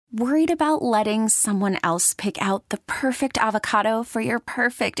Worried about letting someone else pick out the perfect avocado for your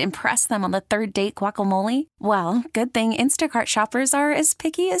perfect impress them on the third date guacamole? Well, good thing Instacart shoppers are as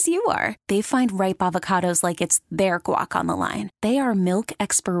picky as you are. They find ripe avocados like it's their guac on the line. They are milk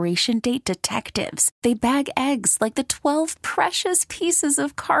expiration date detectives. They bag eggs like the 12 precious pieces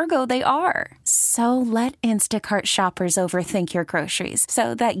of cargo they are. So let Instacart shoppers overthink your groceries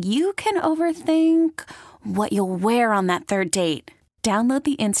so that you can overthink what you'll wear on that third date. Download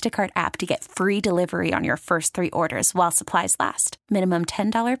the Instacart app to get free delivery on your first 3 orders while supplies last. Minimum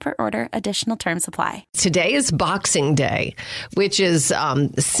 $10 per order. Additional terms apply. Today is Boxing Day, which is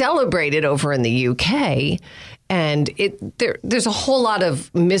celebrated over in the UK. And there's a whole lot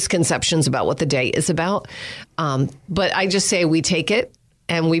of misconceptions about what the day is about. But I just say we take it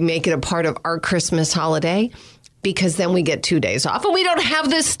and we make it a part of our Christmas holiday, because then we get 2 days off and we don't have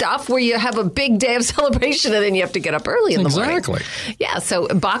this stuff where you have a big day of celebration and then you have to get up early in the morning. Exactly. Yeah. So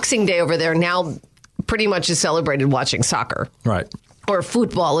Boxing Day over there now pretty much is celebrated watching soccer. Right. Or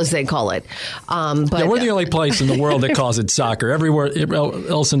football, as they call it. But we're the only place in the world that calls it soccer. Everywhere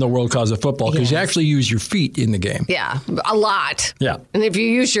else in the world calls it football, because you actually use your feet in the game. Yeah, a lot. Yeah. And if you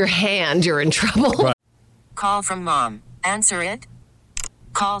use your hand, you're in trouble. Right. Call from mom. Answer it.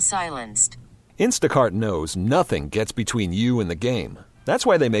 Call silenced. Instacart knows nothing gets between you and the game. That's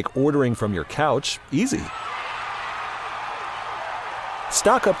why they make ordering from your couch easy.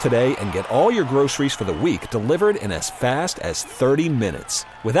 Stock up today and get all your groceries for the week delivered in as fast as 30 minutes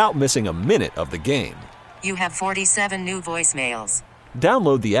without missing a minute of the game. You have 47 new voicemails.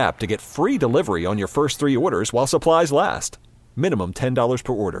 Download the app to get free delivery on your first 3 orders while supplies last. Minimum $10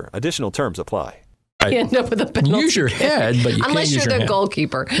 per order. Additional terms apply. You end up with a penalty. Use your head, but you unless can't use you're your the hand.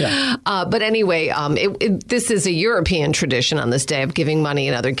 goalkeeper. Yeah. But anyway, this is a European tradition on this day of giving money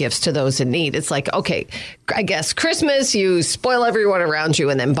and other gifts to those in need. It's like, okay, I guess Christmas, you spoil everyone around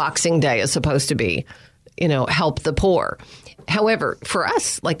you, and then Boxing Day is supposed to be, help the poor. However, for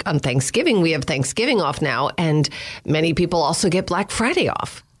us, like on Thanksgiving, we have Thanksgiving off now, and many people also get Black Friday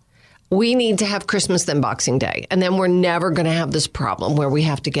off. We need to have Christmas, then Boxing Day. And then we're never going to have this problem where we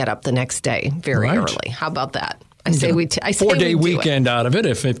have to get up the next day very early. How about that? I say we 4-day weekend out of it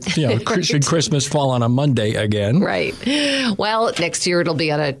Right. Should Christmas fall on a Monday again. Right. Well, next year it'll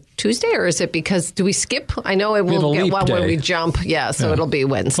be on a Tuesday, or is it because, do we skip? I know it will get one where we jump. Yeah, so it'll be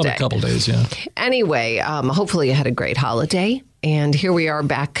Wednesday. Well, a couple days, yeah. Anyway, hopefully you had a great holiday. And here we are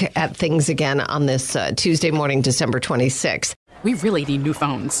back at things again on this Tuesday morning, December 26th. We really need new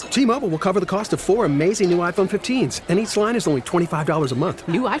phones. T-Mobile will cover the cost of 4 amazing new iPhone 15s, and each line is only $25 a month.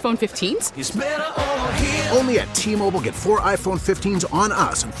 New iPhone 15s? It's better over here. Only at T-Mobile, get 4 iPhone 15s on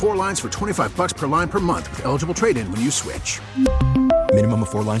us and 4 lines for $25 per line per month with eligible trade-in when you switch. Minimum of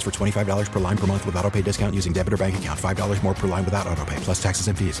 4 lines for $25 per line per month with autopay discount using debit or bank account. $5 more per line without autopay, plus taxes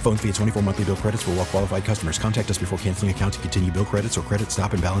and fees. Phone fee at 24 monthly bill credits for well-qualified customers. Contact us before canceling account to continue bill credits or credit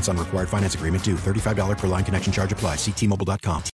stop and balance on required finance agreement due. $35 per line connection charge applies. See T-Mobile.com.